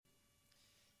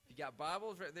got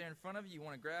Bibles right there in front of you. You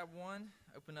want to grab one,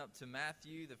 open up to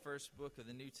Matthew, the first book of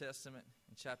the New Testament,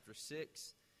 in chapter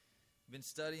 6. We've been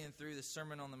studying through the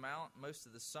Sermon on the Mount most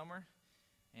of the summer,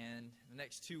 and the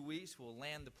next 2 weeks we'll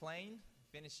land the plane,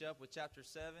 finish up with chapter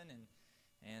 7,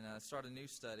 and start a new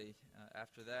study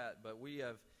after that. But we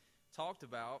have talked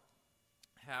about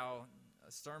how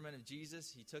a sermon of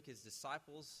Jesus, he took his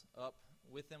disciples up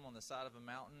with him on the side of a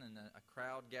mountain, and a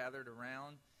crowd gathered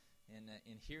around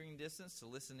in hearing distance to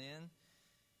listen in,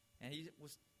 and he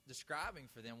was describing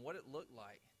for them what it looked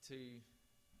like to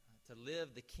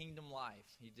live the kingdom life.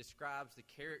 He describes the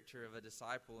character of a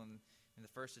disciple in the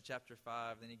first of chapter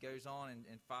 5. Then he goes on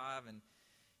in 5 and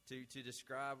to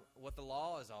describe what the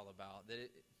law is all about. That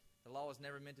the law was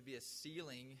never meant to be a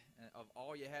ceiling of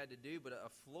all you had to do, but a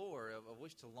floor of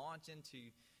which to launch into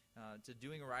to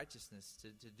doing righteousness,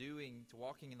 to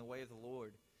walking in the way of the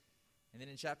Lord. And then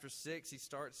in chapter 6, he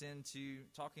starts into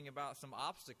talking about some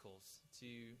obstacles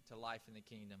to life in the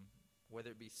kingdom,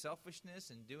 whether it be selfishness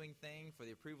and doing things for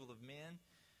the approval of men,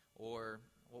 or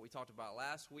what we talked about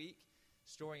last week,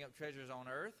 storing up treasures on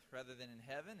earth rather than in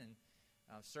heaven, and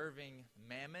serving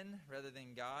mammon rather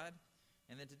than God.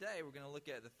 And then today we're going to look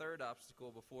at the third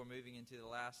obstacle before moving into the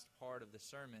last part of the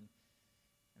sermon.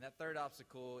 And that third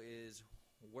obstacle is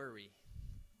worry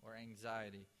or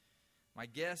anxiety. My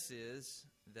guess is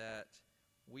that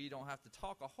we don't have to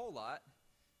talk a whole lot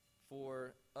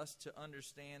for us to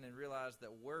understand and realize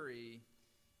that worry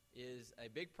is a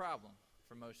big problem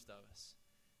for most of us.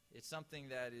 It's something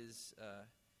that is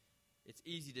it's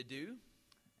easy to do,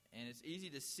 and it's easy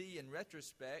to see in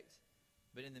retrospect,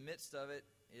 but in the midst of it,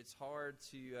 it's hard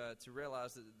to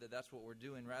realize that that's what we're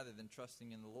doing rather than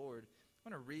trusting in the Lord.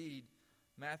 I'm going to read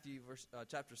Matthew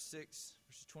chapter 6,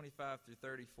 verses 25 through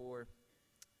 34,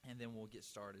 and then we'll get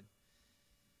started.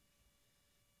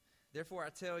 Therefore I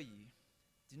tell you,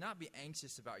 do not be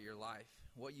anxious about your life,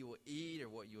 what you will eat or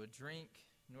what you will drink,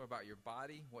 nor about your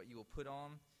body, what you will put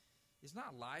on. Is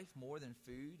not life more than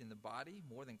food, and the body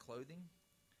more than clothing?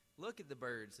 Look at the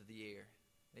birds of the air.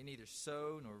 They neither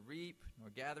sow nor reap nor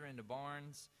gather into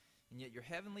barns, and yet your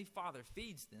heavenly Father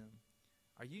feeds them.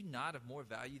 Are you not of more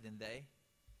value than they?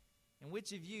 And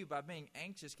which of you, by being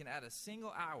anxious, can add a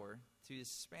single hour to his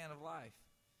span of life?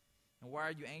 And why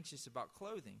are you anxious about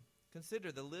clothing?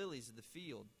 Consider the lilies of the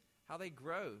field, how they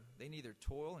grow. They neither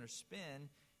toil nor spin.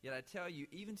 Yet I tell you,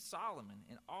 even Solomon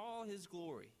in all his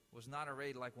glory was not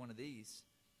arrayed like one of these.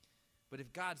 But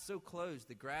if God so clothes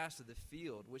the grass of the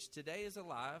field, which today is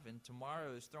alive and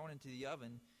tomorrow is thrown into the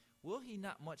oven, will he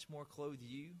not much more clothe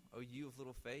you, O you of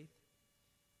little faith?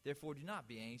 Therefore do not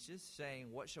be anxious,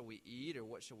 saying, what shall we eat, or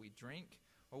what shall we drink,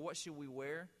 or what shall we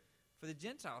wear? For the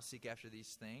Gentiles seek after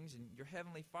these things, and your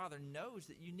heavenly Father knows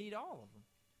that you need all of them.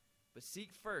 But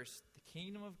seek first the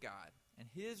kingdom of God and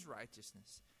his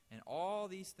righteousness, and all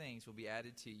these things will be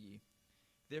added to you.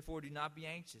 Therefore do not be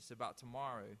anxious about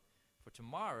tomorrow, for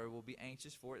tomorrow will be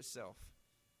anxious for itself.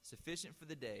 Sufficient for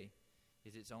the day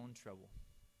is its own trouble.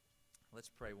 Let's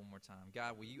pray one more time.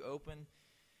 God, will you open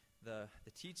the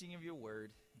teaching of your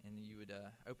word, and you would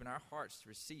open our hearts to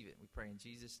receive it. We pray in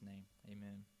Jesus' name.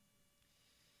 Amen.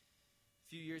 A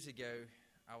few years ago,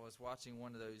 I was watching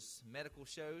one of those medical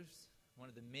shows, one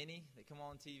of the many that come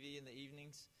on TV in the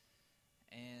evenings,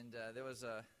 and there was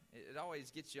it always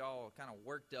gets you all kind of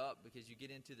worked up because you get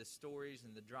into the stories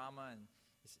and the drama, and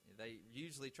they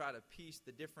usually try to piece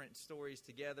the different stories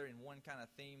together in one kind of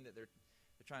theme that they're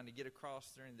trying to get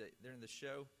across during the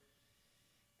show.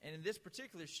 And in this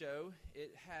particular show,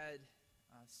 it had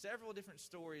several different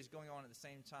stories going on at the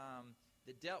same time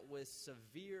that dealt with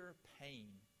severe pain,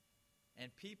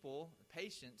 and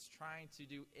patients trying to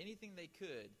do anything they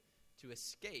could to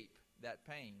escape that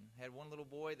pain. Had one little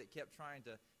boy that kept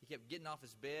getting off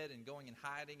his bed and going and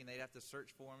hiding, and they'd have to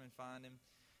search for him and find him,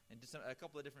 and just a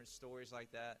couple of different stories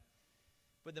like that.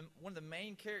 But one of the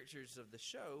main characters of the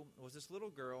show was this little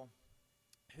girl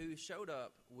who showed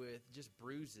up with just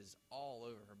bruises all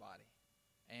over her body.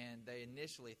 And they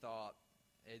initially thought,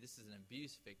 hey, this is an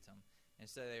abuse victim. And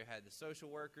so they had the social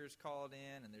workers called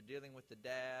in, and they're dealing with the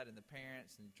dad and the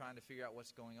parents and trying to figure out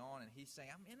what's going on. And he's saying,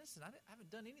 I'm innocent. I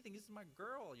haven't done anything. This is my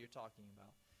girl you're talking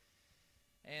about.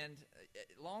 And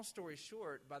long story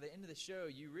short, by the end of the show,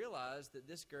 you realize that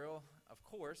this girl, of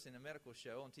course, in a medical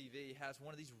show on TV, has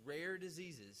one of these rare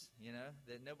diseases,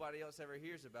 that nobody else ever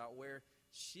hears about, where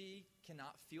she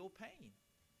cannot feel pain.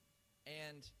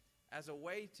 And as a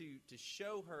way to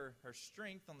show her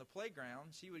strength on the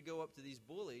playground, she would go up to these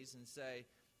bullies and say,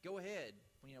 go ahead,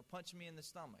 punch me in the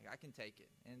stomach. I can take it.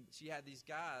 And she had these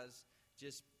guys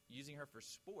just using her for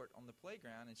sport on the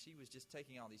playground, and she was just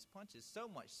taking all these punches, so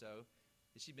much so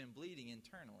that she'd been bleeding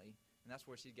internally And that's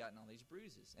where she'd gotten all these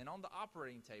bruises. And on the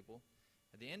operating table,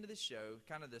 at the end of the show,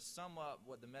 kind of to sum up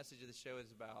what the message of the show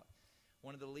is about,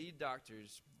 one of the lead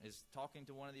doctors is talking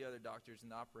to one of the other doctors in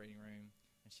the operating room,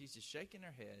 and she's just shaking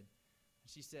her head. And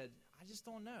she said, I just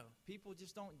don't know. People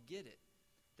just don't get it.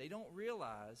 They don't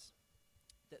realize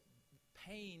that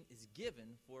pain is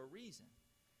given for a reason.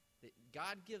 That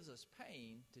God gives us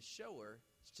pain to show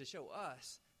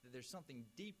us that there's something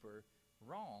deeper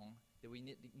wrong that we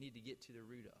need to get to the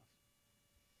root of.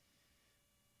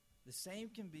 The same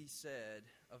can be said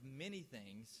of many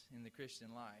things in the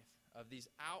Christian life, of these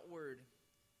outward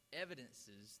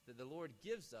evidences that the Lord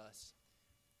gives us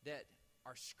that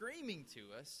are screaming to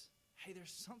us, hey,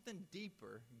 there's something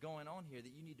deeper going on here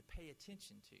that you need to pay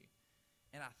attention to.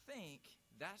 And I think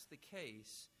that's the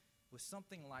case with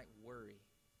something like worry.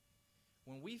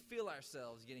 When we feel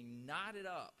ourselves getting knotted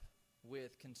up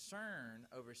with concern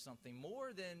over something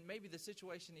more than maybe the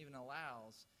situation even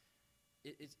allows,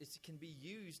 it can be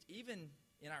used, even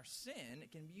in our sin,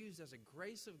 it can be used as a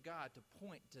grace of God to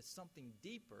point to something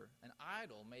deeper, an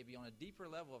idol maybe on a deeper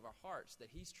level of our hearts that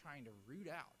he's trying to root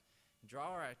out, draw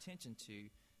our attention to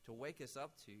wake us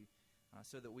up to,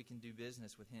 so that we can do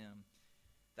business with him.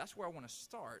 That's where I want to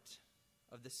start,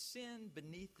 of the sin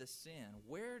beneath the sin.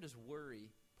 Where does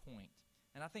worry point?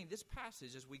 And I think this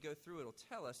passage, as we go through it, will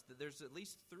tell us that there's at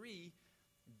least 3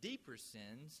 deeper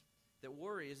sins that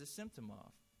worry is a symptom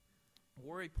of.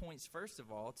 Worry points, first of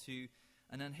all, to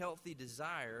an unhealthy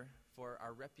desire for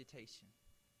our reputation.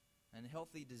 An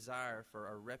unhealthy desire for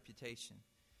our reputation.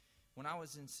 When I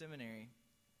was in seminary,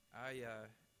 I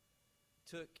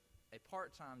took a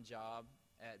part-time job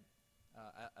at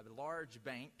a large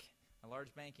bank, a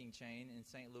large banking chain in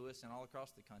St. Louis and all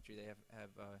across the country. They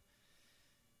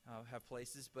have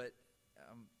places, but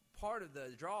part of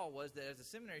the draw was that as a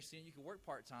seminary student, you could work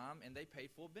part-time, and they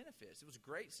paid full benefits. It was a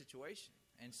great situation.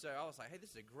 And so I was like, hey, this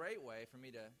is a great way for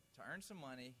me to earn some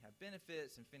money, have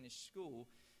benefits, and finish school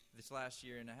this last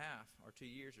year and a half or 2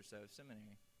 years or so of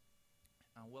seminary.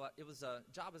 It was a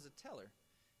job as a teller.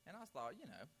 And I thought,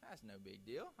 that's no big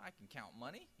deal. I can count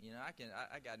money.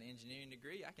 I got an engineering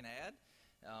degree. I can add.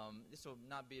 This will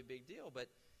not be a big deal. But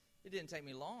it didn't take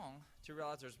me long to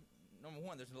realize number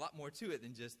one, there's a lot more to it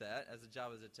than just that as a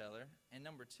job as a teller. And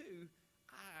number two,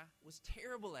 I was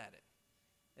terrible at it.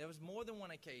 There was more than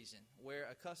one occasion where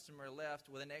a customer left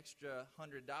with an extra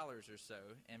 $100 or so,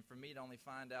 and for me to only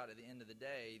find out at the end of the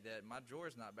day that my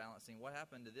drawer's not balancing, what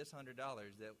happened to this $100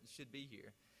 that should be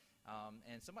here?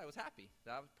 And somebody was happy.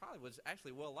 I probably was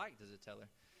actually well-liked as a teller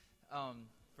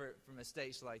for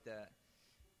mistakes like that.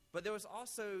 But there was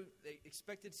also the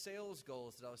expected sales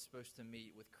goals that I was supposed to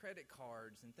meet with credit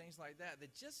cards and things like that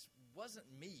just wasn't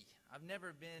me. I've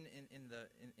never been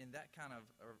in that kind of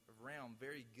realm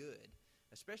very good,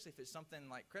 especially if it's something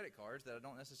like credit cards that I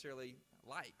don't necessarily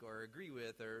like or agree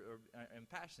with or am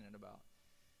passionate about.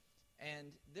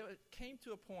 And there came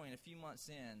to a point a few months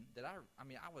in that I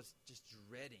was just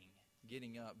dreading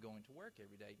getting up, going to work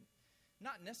every day.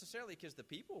 Not necessarily because the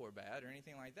people were bad or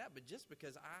anything like that, but just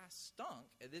because I stunk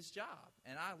at this job.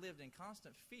 And I lived in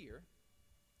constant fear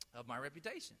of my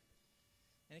reputation.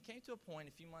 And it came to a point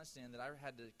a few months in that I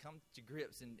had to come to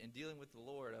grips in dealing with the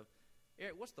Lord of,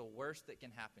 Eric, what's the worst that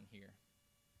can happen here?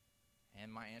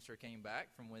 And my answer came back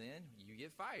from within, you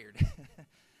get fired.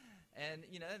 And,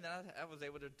 then I was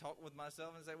able to talk with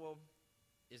myself and say, well,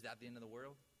 is that the end of the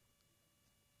world?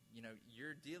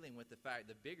 You're dealing with the fact,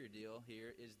 the bigger deal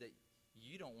here is that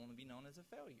you don't want to be known as a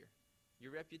failure.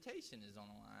 Your reputation is on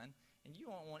the line, and you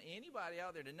don't want anybody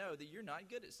out there to know that you're not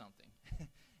good at something.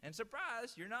 And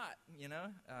surprise, you're not,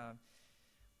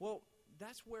 Well,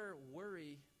 that's where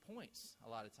worry points a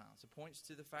lot of times. It points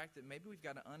to the fact that maybe we've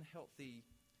got an unhealthy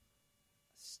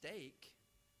stake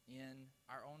in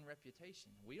our own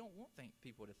reputation. We don't want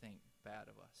people to think bad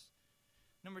of us.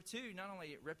 Number two, not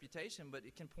only reputation, but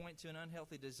it can point to an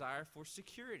unhealthy desire for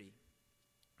security.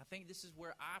 I think this is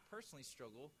where I personally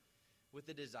struggle with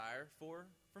the desire for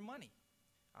money.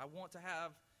 I want to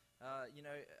have, I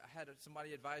had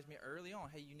somebody advise me early on,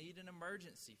 hey, you need an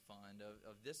emergency fund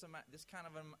of this amount, this kind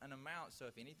of an amount, so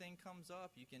if anything comes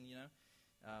up, you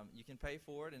can pay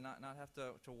for it and not have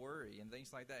to worry and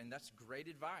things like that. And that's great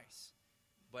advice.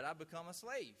 But I become a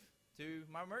slave to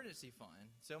my emergency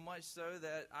fund, so much so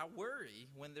that I worry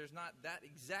when there's not that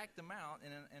exact amount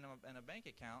in a bank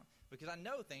account, because I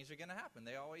know things are going to happen.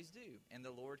 They always do. And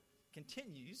the Lord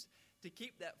continues to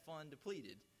keep that fund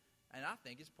depleted. And I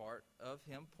think it's part of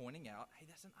him pointing out, hey,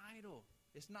 that's an idol.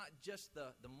 It's not just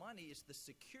the money, it's the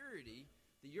security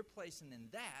that you're placing in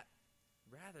that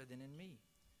rather than in me.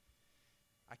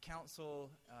 I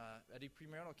counsel, I do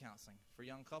premarital counseling for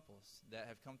young couples that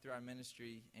have come through our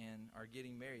ministry and are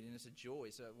getting married, and it's a joy.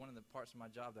 It's one of the parts of my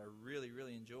job that I really,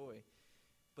 really enjoy.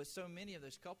 But so many of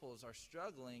those couples are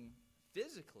struggling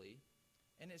physically,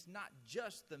 and it's not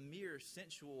just the mere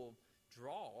sensual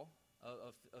draw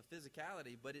of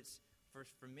physicality, but it's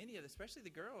for many of them, especially the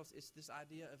girls, it's this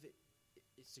idea of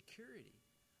it's security.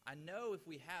 I know if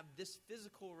we have this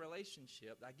physical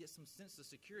relationship, I get some sense of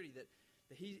security that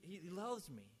he loves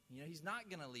me. He's not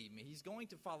going to leave me. He's going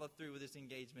to follow through with this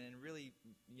engagement and really,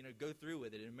 go through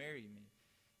with it and marry me.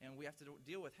 And we have to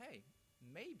deal with, hey,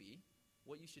 maybe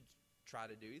what you should try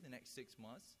to do the next 6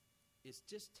 months is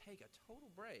just take a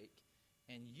total break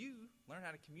and you learn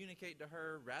how to communicate to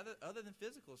her, other than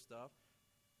physical stuff,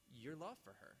 your love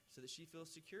for her so that she feels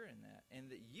secure in that. And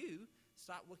that you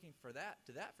stop looking for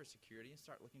security and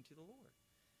start looking to the Lord.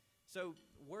 So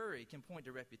worry can point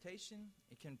to reputation.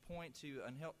 It can point to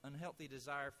unhealthy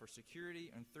desire for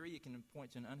security. And 3, it can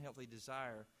point to an unhealthy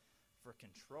desire for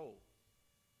control.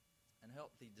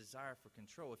 Unhealthy desire for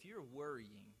control. If you're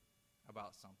worrying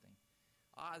about something,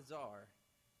 odds are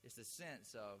it's the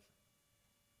sense of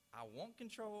I want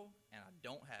control and I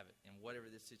don't have it in whatever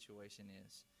this situation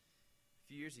is. A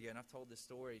few years ago, and I've told this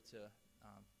story to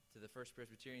the First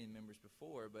Presbyterian members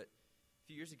before, but a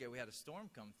few years ago we had a storm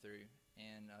come through,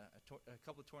 and a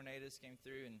couple of tornadoes came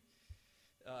through, and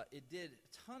it did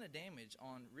a ton of damage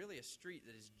on really a street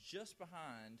that is just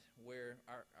behind where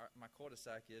my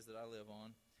cul-de-sac is that I live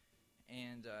on.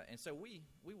 And so we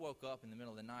woke up in the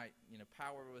middle of the night.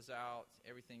 Power was out,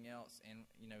 everything else, and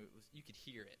you could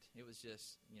hear it. It was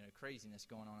just craziness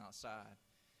going on outside.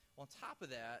 Well, on top of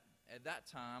that, at that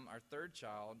time, our third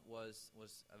child was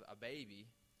a baby,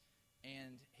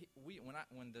 and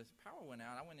when the power went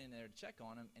out, I went in there to check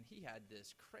on him, and he had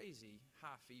this crazy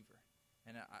high fever,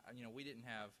 and we didn't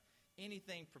have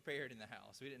anything prepared in the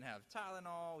house. We didn't have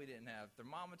Tylenol, we didn't have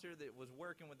thermometer that was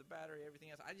working with the battery, everything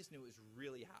else. I just knew it was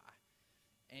really high.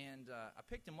 And I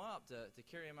picked him up to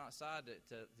carry him outside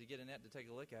to get Annette to take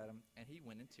a look at him, and he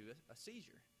went into a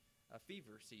seizure, a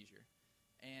fever seizure.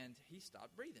 And he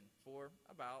stopped breathing for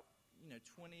about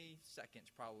 20 seconds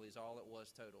probably is all it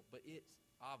was total. But it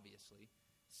obviously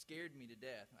scared me to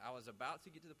death. I was about to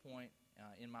get to the point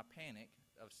in my panic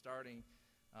of starting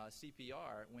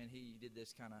CPR when he did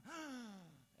this kind of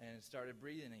and started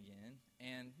breathing again.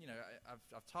 And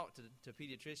I've talked to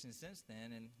pediatricians since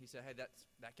then, and he said, hey,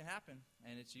 that can happen,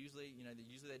 and it's usually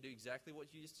they do exactly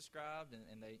what you just described,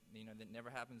 and they that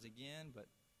never happens again. But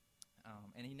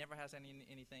and he never has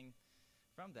anything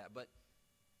from that. But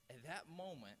at that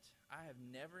moment, I have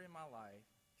never in my life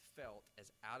felt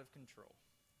as out of control.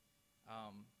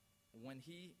 When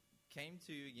he came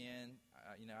to again,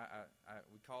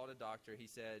 we called a doctor. He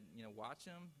said, watch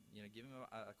him, give him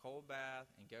a cold bath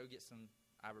and go get some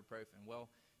ibuprofen. Well,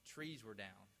 trees were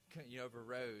down, over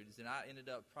roads, and I ended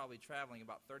up probably traveling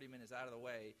about 30 minutes out of the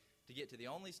way to get to the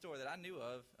only store that I knew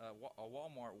of, a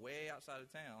Walmart way outside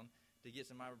of town, to get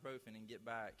some ibuprofen and get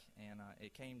back. And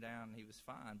it came down, and he was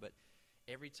fine. But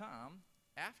every time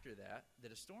after that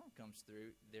a storm comes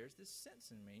through, there's this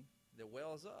sense in me that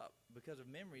wells up because of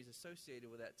memories associated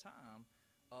with that time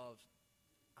of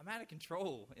I'm out of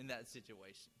control in that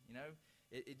situation.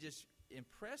 It just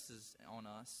impresses on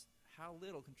us how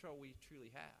little control we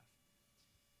truly have.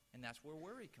 And that's where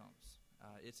worry comes.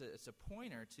 It's a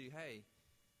pointer to, hey,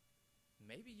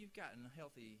 maybe you've got an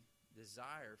unhealthy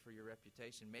desire for your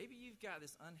reputation. Maybe you've got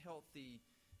this unhealthy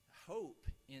hope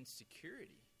in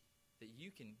security that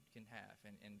you can have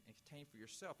and contain for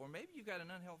yourself. Or maybe you've got an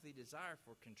unhealthy desire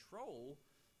for control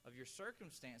of your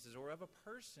circumstances or of a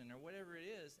person or whatever it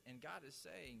is, and God is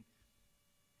saying,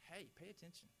 hey, pay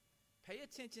attention. Pay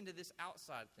attention to this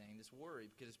outside thing, this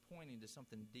worry, because it's pointing to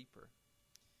something deeper.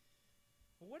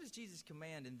 Well, what does Jesus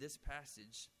command in this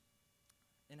passage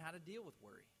and how to deal with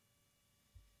worry?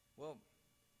 Well,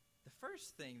 the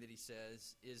first thing that he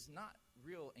says is not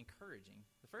real encouraging.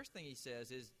 The first thing he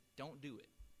says is, don't do it.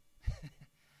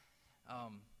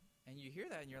 And you hear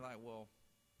that and you're like, well,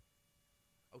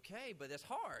 okay, but that's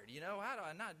hard. How do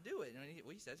I not do it? And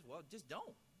he says, well, just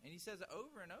don't. And he says it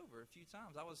over and over a few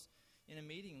times. I was in a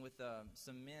meeting with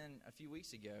some men a few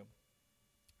weeks ago,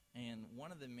 and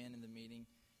one of the men in the meeting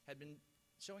had been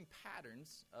showing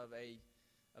patterns of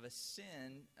a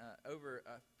sin over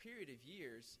a period of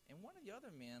years, and one of the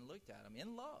other men looked at him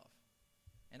in love.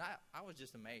 And I was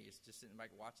just amazed, just sitting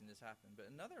back watching this happen.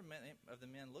 But another of the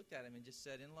men looked at him and just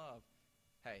said in love,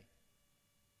 hey,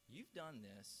 you've done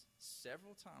this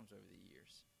several times over the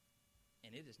years,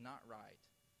 and it is not right.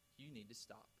 You need to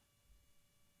stop.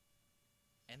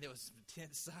 And there was some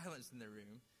tense silence in the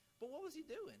room But what was he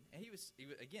doing? And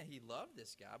again, he loved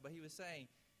this guy, but he was saying,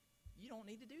 you don't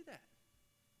need to do that.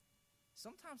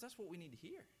 Sometimes that's what we need to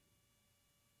hear.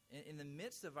 In the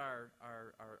midst of our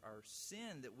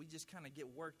sin that we just kind of get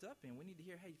worked up in, we need to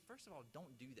hear, hey, first of all,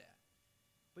 don't do that.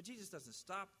 But Jesus doesn't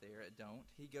stop there at don't.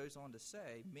 He goes on to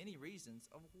say many reasons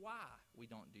of why we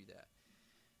don't do that.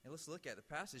 And let's look at the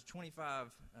passage 25,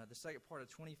 the second part of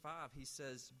 25. He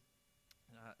says,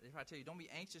 if I tell you, don't be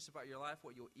anxious about your life,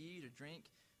 what you'll eat or drink,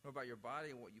 nor about your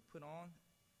body and what you put on.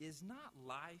 Is not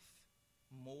life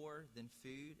more than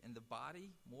food and the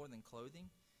body more than clothing?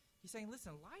 He's saying,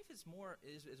 listen, life is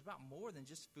about more than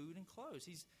just food and clothes.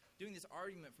 He's doing this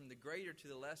argument from the greater to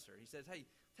the lesser. He says, hey,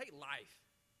 take life.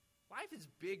 Life is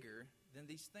bigger than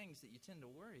these things that you tend to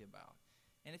worry about.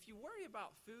 And if you worry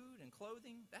about food and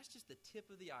clothing, that's just the tip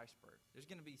of the iceberg. There's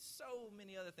going to be so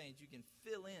many other things you can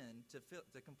fill in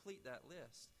to complete that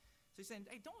list. So he's saying,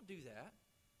 hey, don't do that.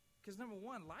 Because number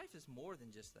one, life is more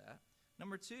than just that.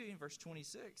 Number two, in verse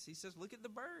 26, he says, look at the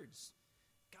birds.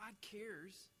 God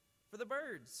cares for the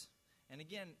birds. And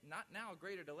again, not now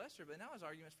greater to lesser, but now his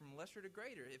argument's from lesser to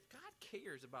greater. If God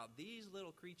cares about these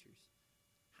little creatures,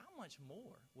 how much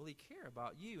more will he care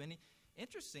about you? And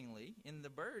interestingly, in the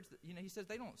birds, he says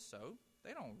they don't sow,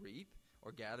 they don't reap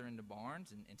or gather into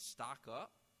barns and stock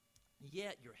up,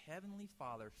 yet your heavenly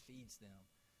Father feeds them.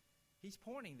 He's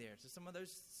pointing there to some of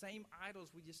those same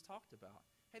idols we just talked about.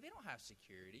 Hey, they don't have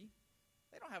security.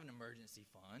 They don't have an emergency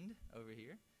fund over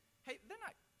here. Hey, they're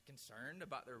not concerned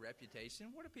about their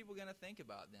reputation. What are people going to think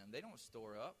about them? They don't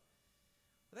store up.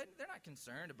 They're not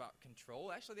concerned about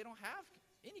control. Actually, they don't have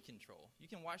any control. You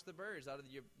can watch the birds out of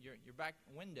your back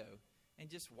window and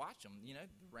just watch them. The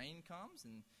rain comes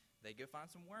and they go find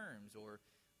some worms. Or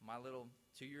my little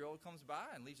 2-year-old comes by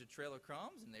and leaves a trail of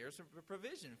crumbs, and there's a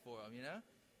provision for them,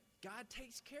 God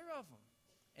takes care of them.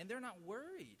 And they're not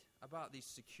worried about the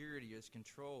security or its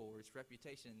control or its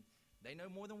reputation. They know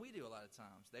more than we do a lot of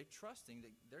times. They're trusting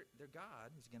that their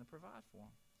God is going to provide for them.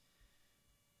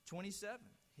 27,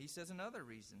 he says another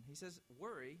reason. He says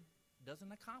worry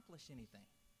doesn't accomplish anything.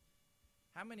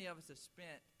 How many of us have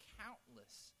spent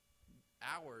countless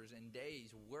hours and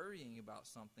days worrying about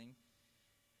something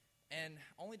and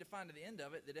only to find at the end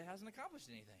of it that it hasn't accomplished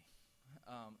anything?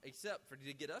 Except for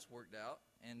to get us worked out,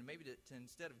 and maybe to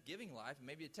instead of giving life,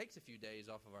 maybe it takes a few days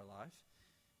off of our life.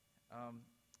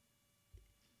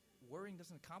 Worrying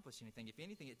doesn't accomplish anything. If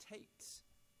anything, it takes.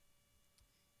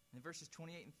 In verses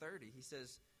 28 and 30, he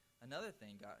says another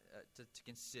thing to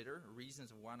consider,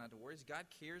 reasons of why not to worry, is God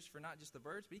cares for not just the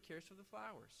birds, but he cares for the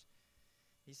flowers.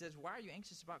 He says, why are you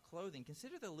anxious about clothing?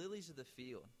 Consider the lilies of the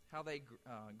field, how they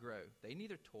grow. They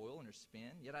neither toil nor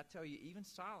spin, yet I tell you, even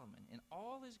Solomon, in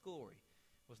all his glory,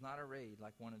 was not arrayed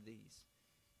like one of these.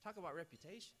 Talk about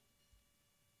reputation.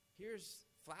 Here's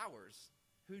flowers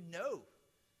who know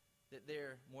that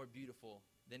they're more beautiful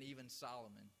than even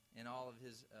Solomon in all of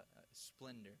his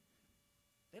splendor.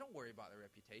 They don't worry about their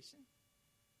reputation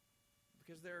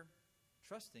because they're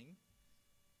trusting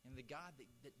in the God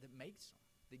that makes them,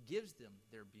 that gives them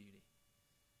their beauty.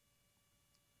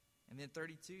 And then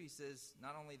 32, he says,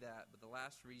 not only that, but the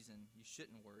last reason you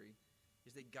shouldn't worry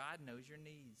is that God knows your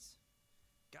needs.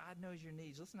 God knows your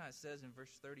needs. Listen how it says in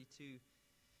verse 32,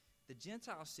 the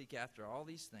Gentiles seek after all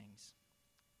these things,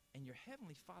 and your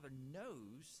heavenly Father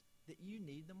knows that you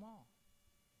need them all.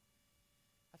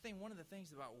 I think one of the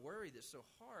things about worry that's so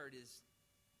hard is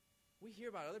we hear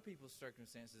about other people's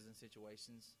circumstances and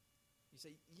situations. You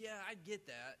say, yeah, I get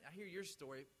that. I hear your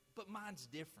story, but mine's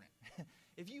different.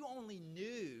 If you only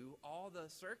knew all the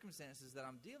circumstances that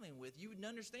I'm dealing with, you would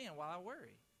understand why I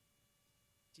worry.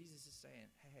 Jesus is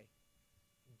saying, hey,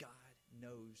 God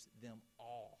knows them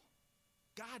all.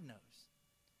 God knows.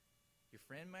 Your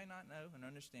friend may not know and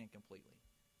understand completely.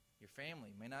 Your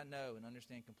family may not know and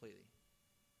understand completely.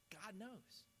 God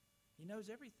knows. He knows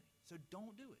everything. So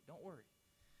don't do it. Don't worry.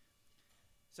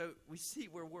 So we see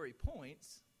where worry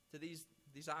points to these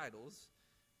idols.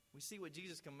 We see what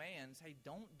Jesus commands. Hey,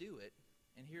 don't do it.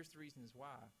 And here's the reasons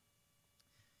why.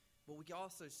 But we can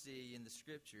also see in the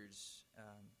scriptures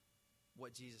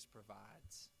what Jesus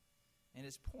provides. And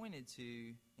it's pointed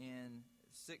to in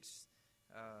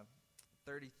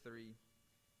 6:33.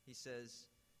 He says,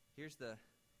 here's the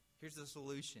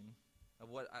solution of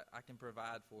what I can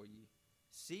provide for you.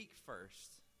 Seek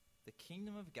first the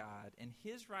kingdom of God and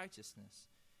his righteousness,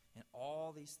 and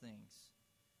all these things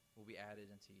will be added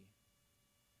unto you.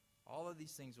 All of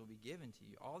these things will be given to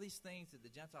you. All these things that the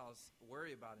Gentiles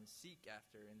worry about and seek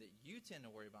after, and that you tend to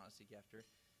worry about and seek after,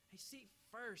 hey, seek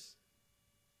first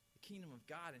the kingdom of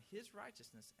God and his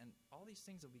righteousness, and all these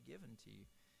things will be given to you.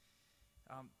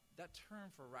 That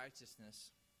term for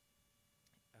righteousness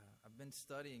I've been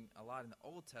studying a lot in the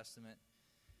Old Testament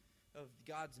of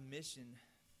God's mission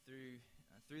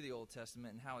through the Old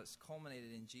Testament and how it's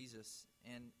culminated in Jesus.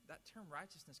 And that term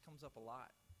righteousness comes up a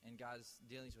lot in God's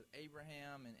dealings with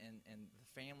Abraham and the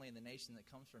family and the nation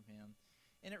that comes from him.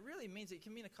 And it really means, it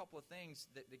can mean a couple of things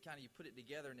that kind of you put it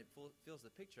together and it fills the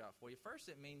picture out for you. First,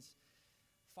 it means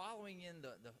following in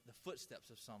the footsteps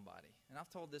of somebody. And I've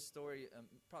told this story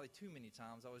probably too many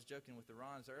times. I was joking with the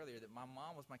Rons earlier that my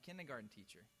mom was my kindergarten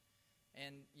teacher.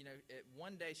 And,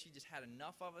 one day she just had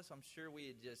enough of us. I'm sure we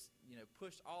had just,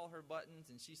 pushed all her buttons.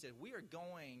 And she said, we are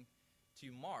going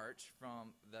to march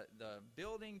from the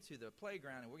building to the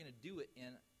playground, and we're going to do it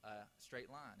in a straight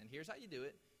line. And here's how you do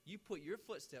it. You put your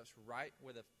footsteps right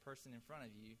where the person in front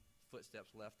of you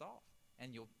footsteps left off,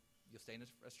 and you'll stay in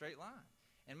a straight line.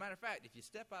 And matter of fact, if you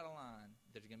step out of line,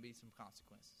 there's going to be some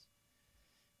consequences.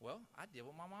 Well, I did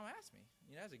what my mom asked me.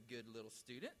 As a good little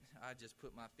student, I just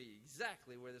put my feet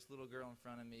exactly where this little girl in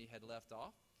front of me had left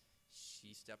off.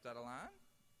 She stepped out of line.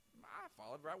 I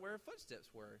followed right where her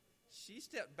footsteps were. She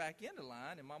stepped back into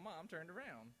line, and my mom turned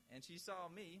around, and she saw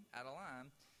me out of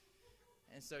line.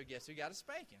 And so guess who got a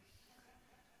spanking?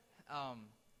 I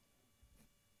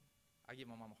give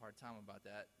my mom a hard time about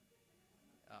that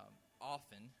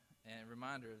often, and a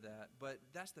reminder of that. But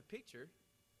that's the picture,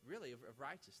 really, of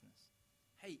righteousness.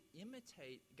 Hey,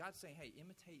 God's saying, hey,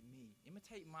 imitate me.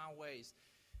 Imitate my ways.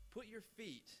 Put your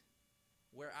feet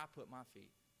where I put my feet.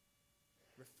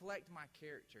 Reflect my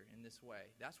character in this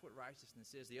way. That's what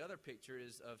righteousness is. The other picture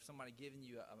is of somebody giving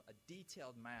you a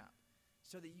detailed map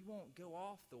so that you won't go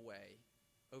off the way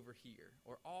over here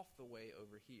or off the way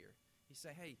over here. You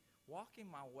say, hey, walk in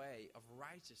my way of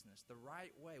righteousness, the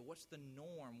right way. What's the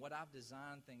norm, what I've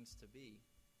designed things to be?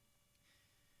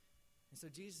 And so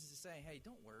Jesus is saying, hey,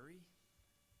 don't worry.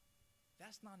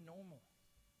 That's not normal.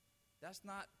 That's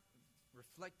not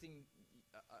reflecting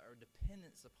or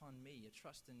dependence upon me, a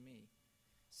trust in me.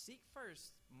 Seek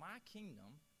first my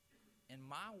kingdom and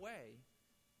my way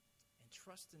and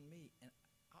trust in me, and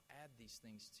I'll add these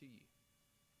things to you.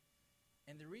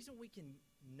 And the reason we can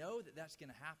know that that's going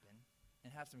to happen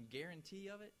and have some guarantee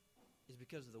of it is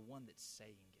because of the one that's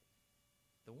saying it.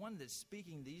 The one that's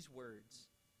speaking these words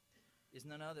is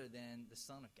none other than the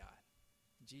Son of God,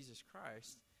 Jesus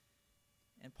Christ.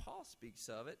 And Paul speaks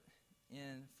of it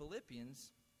in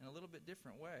Philippians in a little bit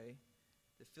different way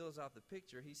that fills out the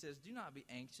picture. He says, do not be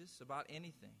anxious about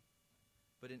anything,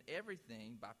 but in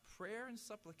everything, by prayer and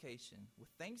supplication, with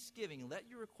thanksgiving, let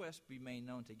your requests be made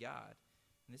known to God.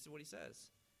 And this is what he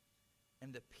says.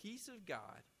 And the peace of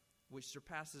God, which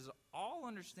surpasses all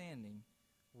understanding,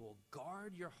 will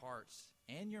guard your hearts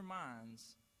and your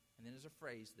minds. And then there's a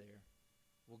phrase there.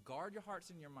 Will guard your hearts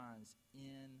and your minds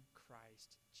in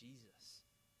Christ Jesus.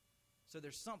 So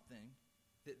there's something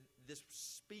that this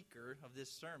speaker of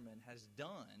this sermon has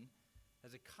done,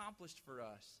 has accomplished for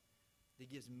us,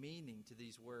 that gives meaning to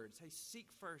these words. Hey, seek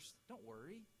first, don't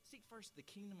worry, seek first the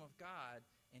kingdom of God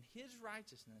and his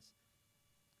righteousness,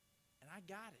 and I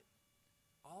got it.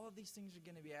 All of these things are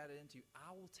going to be added into.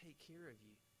 I will take care of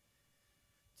you.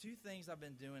 Two things I've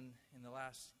been doing in the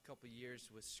last couple of years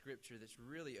with Scripture that's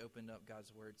really opened up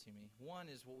God's Word to me. One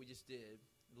is what we just did,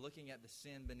 looking at the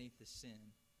sin beneath the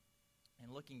sin,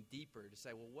 and looking deeper to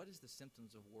say, well, what is the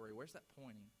symptoms of worry? Where's that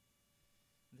pointing?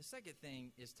 And the second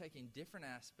thing is taking different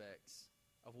aspects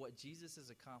of what Jesus has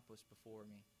accomplished before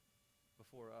me,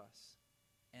 before us,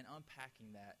 and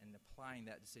unpacking that and applying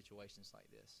that to situations like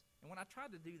this. And when I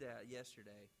tried to do that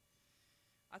yesterday,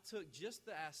 I took just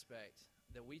the aspect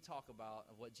that we talk about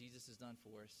of what Jesus has done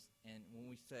for us, and when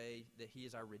we say that he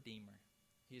is our Redeemer,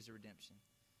 he is a redemption.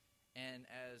 And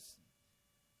as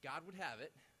God would have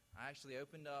it, I actually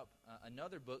opened up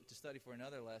another book to study for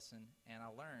another lesson, and I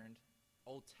learned,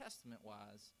 Old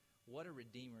Testament-wise, what a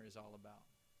Redeemer is all about.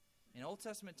 In Old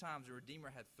Testament times, a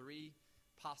Redeemer had three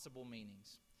possible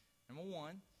meanings. Number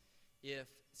one, if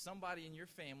somebody in your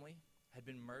family had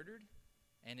been murdered,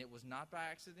 and it was not by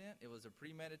accident, it was a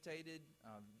premeditated,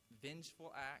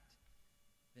 vengeful act,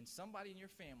 then somebody in your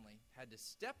family had to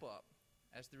step up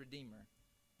as the Redeemer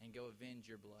and go avenge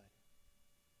your blood.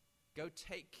 Go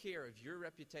take care of your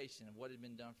reputation of what had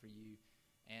been done for you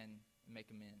and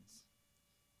make amends.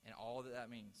 And all that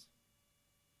means.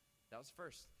 That was the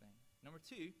first thing. Number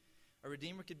two, a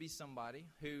Redeemer could be somebody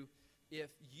who, if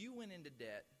you went into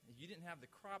debt, if you didn't have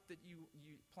the crop that you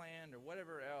planned or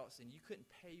whatever else, and you couldn't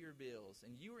pay your bills,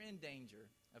 and you were in danger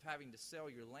of having to sell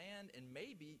your land and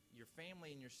maybe your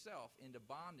family and yourself into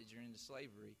bondage or into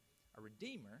slavery, a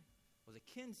Redeemer was a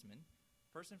kinsman,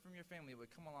 person from your family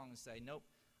would come along and say, nope,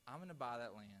 I'm going to buy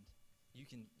that land.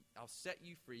 I'll set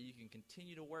you free. You can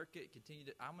continue to work it.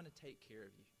 I'm going to take care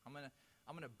of you. I'm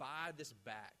I'm going to buy this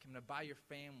back. I'm going to buy your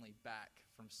family back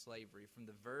from slavery, from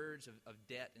the verge of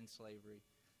debt and slavery,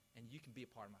 and you can be a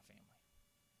part of my family.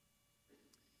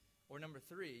 Or number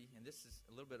 3, and this is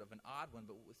a little bit of an odd one,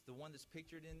 but it's the one that's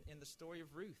pictured in the story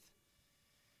of Ruth,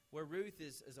 where Ruth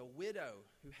is a widow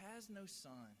who has no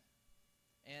son.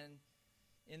 And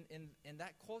in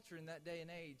that culture, in that day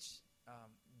and age,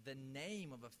 the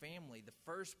name of a family, the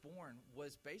firstborn,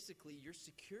 was basically your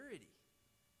security.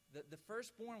 The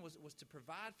firstborn was to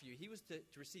provide for you. He was to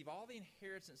receive all the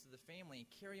inheritance of the family and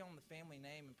carry on the family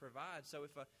name and provide. So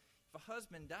if a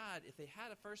husband died, if they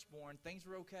had a firstborn, things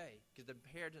were okay because the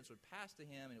inheritance would pass to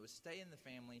him and it would stay in the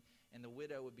family and the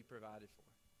widow would be provided for.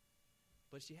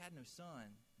 But if she had no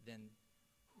son, then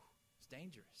it's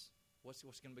dangerous. What's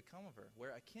going to become of her?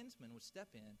 Where a kinsman would step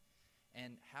in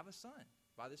and have a son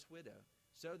by this widow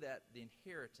so that the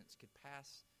inheritance could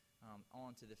pass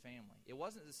on to the family. It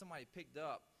wasn't that somebody picked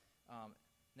up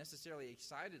necessarily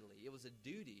excitedly. It was a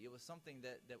duty. It was something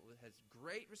that has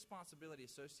great responsibility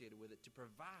associated with it to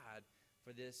provide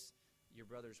for this, your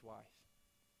brother's wife.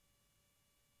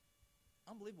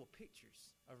 Unbelievable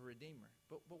pictures of a redeemer.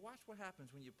 But watch what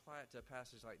happens when you apply it to a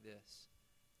passage like this.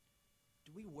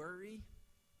 Do we worry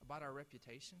about our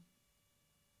reputation?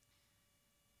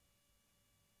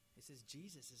 It says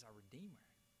Jesus is our redeemer.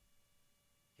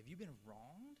 Have you been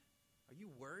wronged? Are you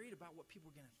worried about what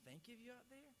people are going to think of you out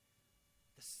there?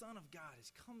 The Son of God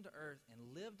has come to earth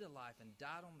and lived a life and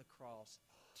died on the cross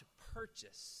to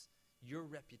purchase your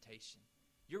reputation.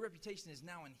 Your reputation is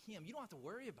now in Him. You don't have to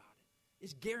worry about it.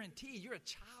 It's guaranteed. You're a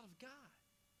child of God.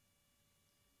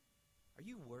 Are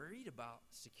you worried about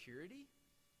security?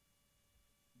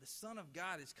 The Son of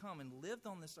God has come and lived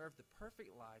on this earth the perfect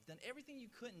life, done everything you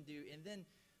couldn't do, and then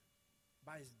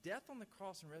by His death on the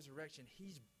cross and resurrection,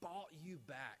 He's bought you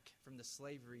back from the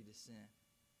slavery to sin.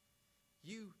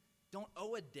 You don't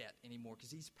owe a debt anymore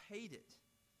because He's paid it.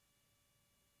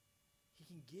 He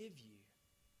can give you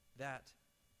that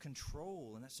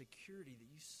control and that security that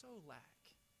you so lack.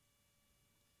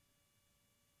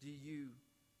 Do you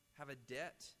have a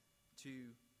debt to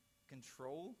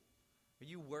control? Are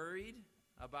you worried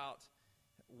about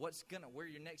where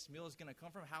your next meal is going to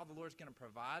come from, how the Lord's going to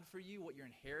provide for you, what your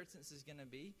inheritance is going to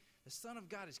be? The Son of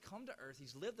God has come to earth.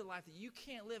 He's lived a life that you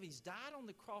can't live. He's died on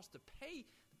the cross to pay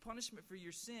the punishment for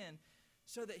your sin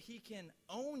so that He can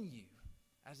own you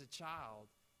as a child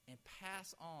and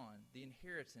pass on the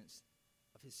inheritance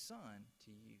of His Son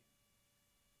to you.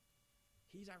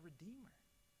 He's our Redeemer.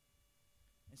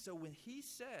 And so when He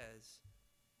says,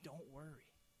 don't worry,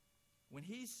 when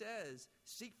He says,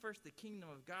 seek first the kingdom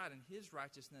of God and His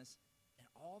righteousness, and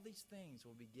all these things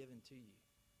will be given to you.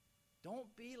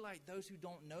 Don't be like those who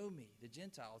don't know me, the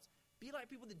Gentiles. Be like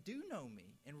people that do know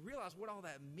me and realize what all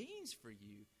that means for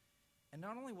you. And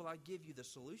not only will I give you the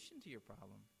solution to your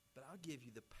problem, but I'll give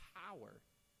you the power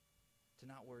to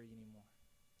not worry anymore.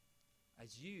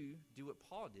 As you do what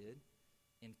Paul did,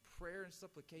 in prayer and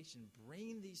supplication,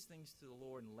 bring these things to the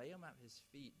Lord and lay them at His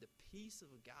feet, the peace of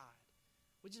God,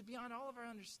 which is beyond all of our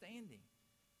understanding,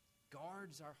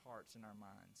 guards our hearts and our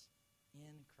minds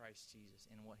in Christ Jesus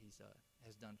and what He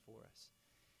has done for us.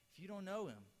 If you don't know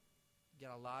Him, you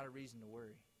got a lot of reason to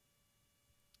worry.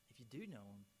 If you do know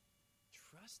Him,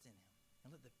 trust in Him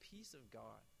and let the peace of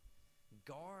God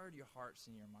guard your hearts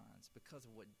and your minds because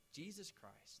of what Jesus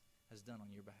Christ has done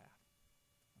on your behalf.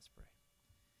 Let's pray.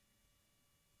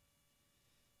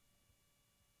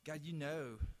 God, you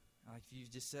know, like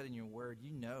you've just said in your word,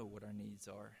 you know what our needs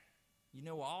are. You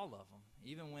know all of them,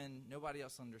 even when nobody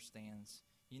else understands.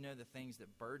 You know the things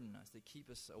that burden us, that keep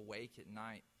us awake at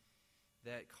night,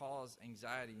 that cause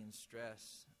anxiety and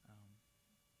stress.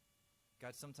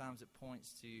 God, sometimes it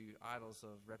points to idols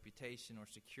of reputation or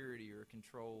security or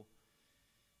control.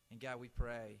 And God, we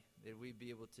pray that we'd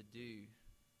be able to do,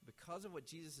 because of what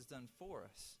Jesus has done for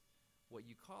us, what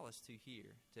you call us to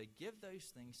here, to give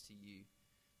those things to you,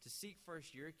 to seek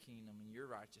first your kingdom and your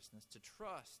righteousness, to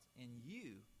trust in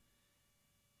you,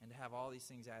 and to have all these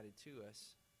things added to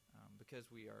us because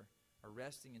we are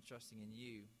resting and trusting in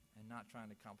you and not trying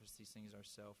to accomplish these things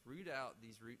ourselves. Root out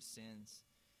these root sins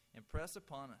and press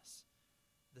upon us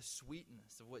the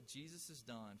sweetness of what Jesus has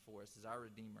done for us as our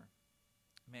Redeemer.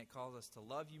 May it cause us to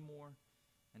love you more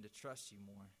and to trust you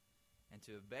more and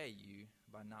to obey you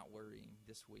by not worrying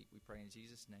this week. We pray in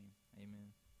Jesus' name.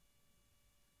 Amen.